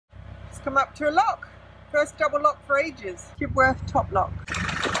just come up to a lock. First double lock for ages. Kibworth top lock.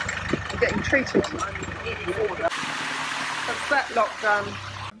 I'm getting treated. That's that lock done.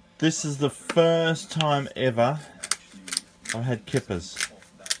 This is the first time ever I've had kippers.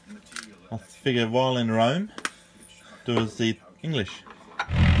 I figure while in Rome, do as the English.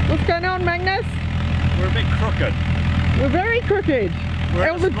 What's going on, Magnus? We're a bit crooked. We're very crooked. We're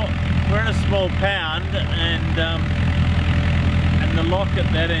in a small pound, and the lock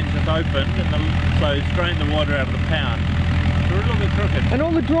at that end has opened, and so it's drained the water out of the pound. We're a little bit crooked. And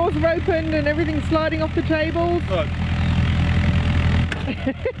all the drawers are opened and everything's sliding off the tables. Look.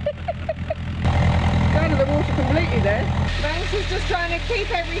 Out of the water completely there. Magnus is just trying to keep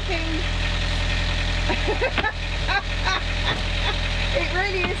everything. It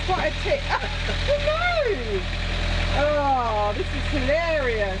really is quite a tip. Oh no! Oh, this is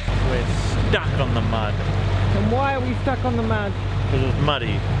hilarious. We're stuck on the mud. And why are we stuck on the mud? Because it's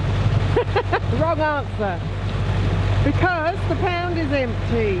muddy. Wrong answer. Because the pound is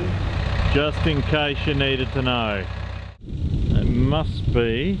empty. Just in case you needed to know. It must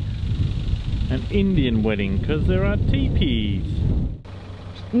be an Indian wedding because there are teepees.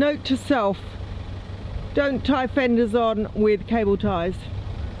 Note to self, don't tie fenders on with cable ties,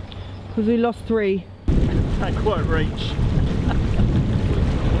 because we lost 3. Can't quite reach.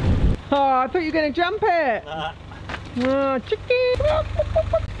 Oh, I thought you were going to jump it. Nah. Oh, chicken.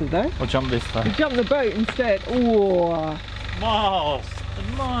 I'll jump this though. You jumped the boat instead. Ooh. Miles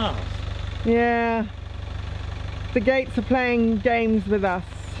and miles. Yeah. The gates are playing games with us.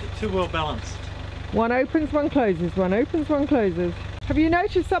 Too well balanced. One opens, one closes. One opens, one closes. Have you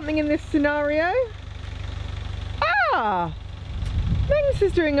noticed something in this scenario? Ah! Magnus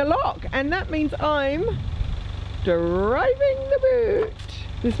is doing a lock, and that means I'm driving the boat.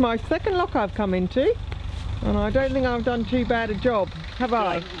 This is my second lock I've come into, and I don't think I've done too bad a job, have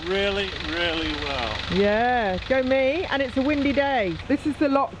I? Done really, really well. Yeah, go me, and it's a windy day. This is the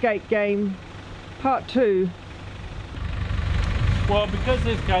lock gate game, part 2. Well, because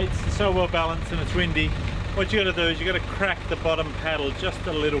this gate's so well balanced and it's windy, what you got to do is you got to crack the bottom paddle just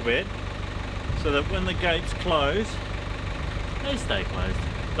a little bit, so that when the gates close, they stay closed.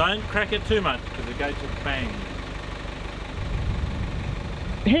 Don't crack it too much because the gates will bang.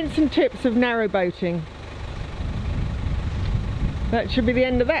 Hints and tips of narrowboating. That should be the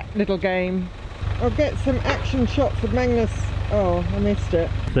end of that little game. I'll get some action shots of Magnus. Oh, I missed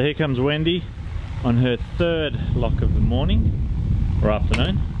it. So here comes Wendy on her 3rd lock of the morning or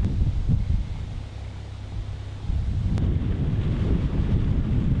afternoon.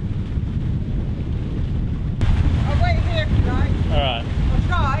 I'll wait here if you like. Alright. I'll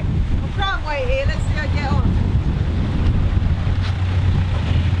try and wait here. Let's see how I get on.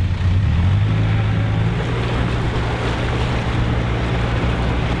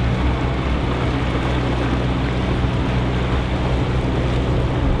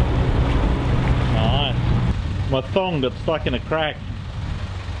 My thong got stuck in a crack.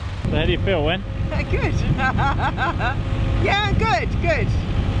 So how do you feel, Wen? Good. Yeah, good.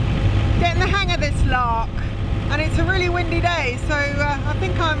 Getting the hang of this lark. And it's a really windy day, so I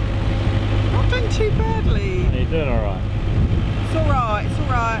think I'm not doing too badly. You're doing alright. It's alright, it's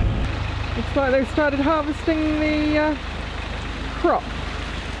alright. Looks like they've started harvesting the crop.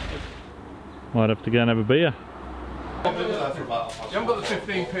 Might have to go and have a beer. You haven't got the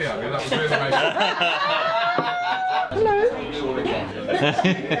 15p, have you? That was really amazing. Hello.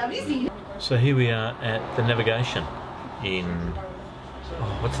 So here we are at the navigation in,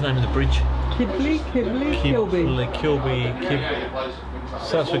 what's the name of the bridge? Kilby.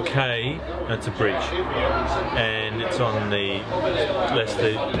 Starts with K, and it's a bridge, and it's on the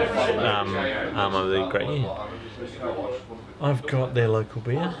Leicester arm of the Great Ear. I've got their local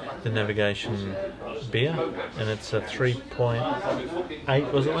beer, the Navigation beer, and it's a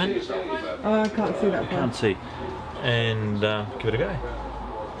 3.8, was it, Len? Oh, I can't see that far. Can't see. And give it a go.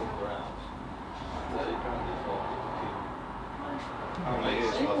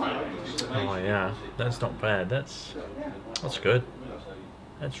 Oh yeah, that's not bad. That's good.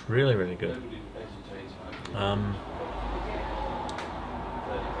 That's really, really good.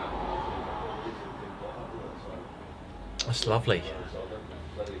 That's lovely.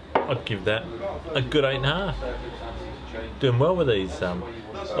 I'd give that a good 8.5. Doing well with these. A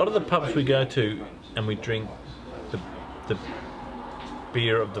lot of the pubs we go to and we drink the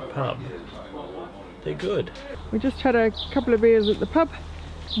beer of the pub, they're good. We just had a couple of beers at the pub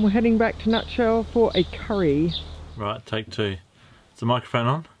and we're heading back to Nutshell for a curry. Right, take 2. Is the microphone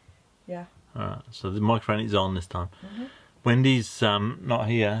on? Yeah. Alright, so the microphone is on this time. Wendy's not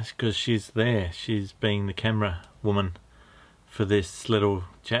here because she's there. She's being the camera woman for this little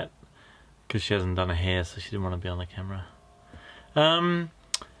chat. because she hasn't done her hair, so she didn't want to be on the camera.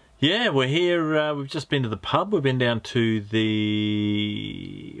 Yeah, we're here. We've just been to the pub. We've been down to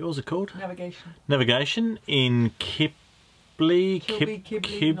the, what was it called? Navigation in Kilby,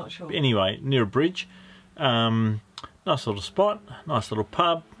 not sure. Anyway, near a bridge. Nice little spot, nice little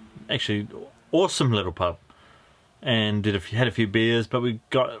pub. Actually, awesome little pub. And had a few beers, but we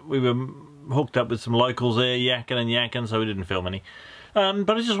were hooked up with some locals there, yakking, so we didn't film any. But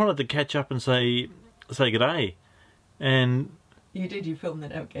I just wanted to catch up and say good day. And you filmed the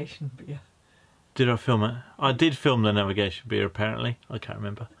navigation beer. Did I film it? I did film the navigation beer, apparently. I can't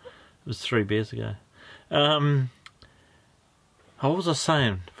remember. It was 3 beers ago. What was I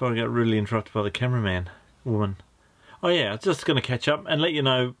saying before I got rudely interrupted by the cameraman woman? Oh yeah, I was just going to catch up and let you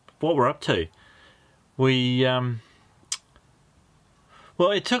know what we're up to. We,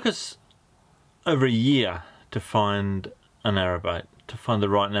 well, it took us over a year to find a narrowboat, to find the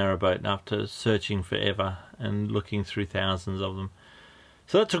right narrowboat after searching forever and looking through thousands of them.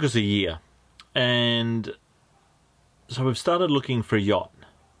 So that took us a year. And so we've started looking for a yacht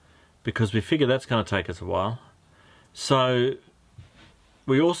because we figure that's going to take us a while. So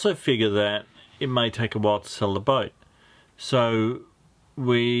we also figure that it may take a while to sell the boat. So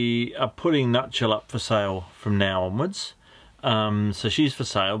we are putting Nutshell up for sale from now onwards. So she's for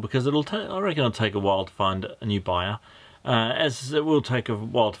sale because I reckon it'll take a while to find a new buyer. As it will take a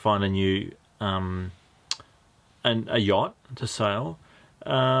while to find a new a yacht to sail.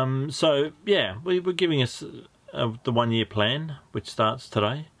 So yeah, we're giving us the 1 year plan, which starts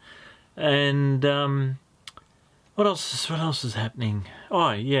today. And what else is happening?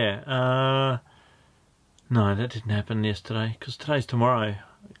 Oh yeah, no, that didn't happen yesterday because today's tomorrow.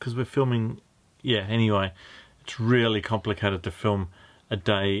 Because we're filming. Yeah. Anyway, it's really complicated to film a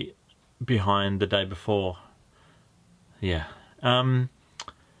day behind the day before. Yeah.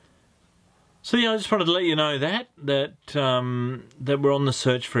 So yeah, I just wanted to let you know that we're on the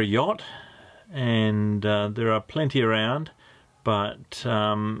search for a yacht, and there are plenty around, but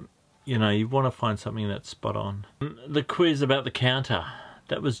you know, you want to find something that's spot on. The quiz about the counter,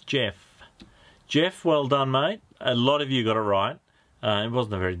 that was Jeff. Jeff, well done, mate. A lot of you got it right. It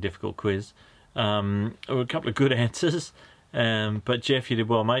wasn't a very difficult quiz. There were a couple of good answers, but Jeff, you did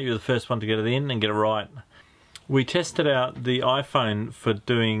well, mate. You were the first one to get it in and get it right. We tested out the iPhone for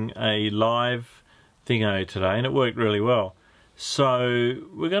doing a live thingo today, and it worked really well. So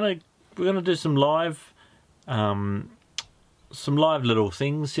we're gonna do some live little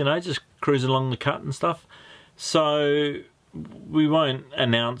things, you know, just cruise along the cut and stuff. So we won't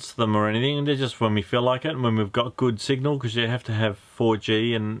announce them or anything. They're just when we feel like it and when we've got good signal, because you have to have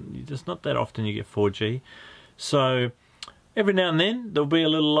 4G, and it's not that often you get 4G. So every now and then there'll be a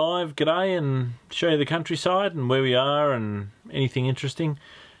little live g'day and show you the countryside and where we are and anything interesting.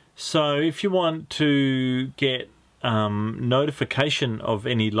 So if you want to get notification of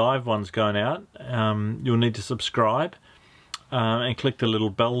any live ones going out, you'll need to subscribe and click the little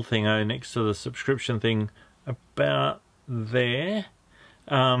bell thingo next to the subscription thing about there.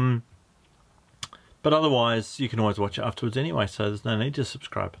 But otherwise you can always watch it afterwards anyway, so there's no need to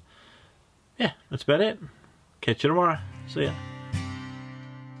subscribe. Yeah, that's about it. Catch you tomorrow. See ya.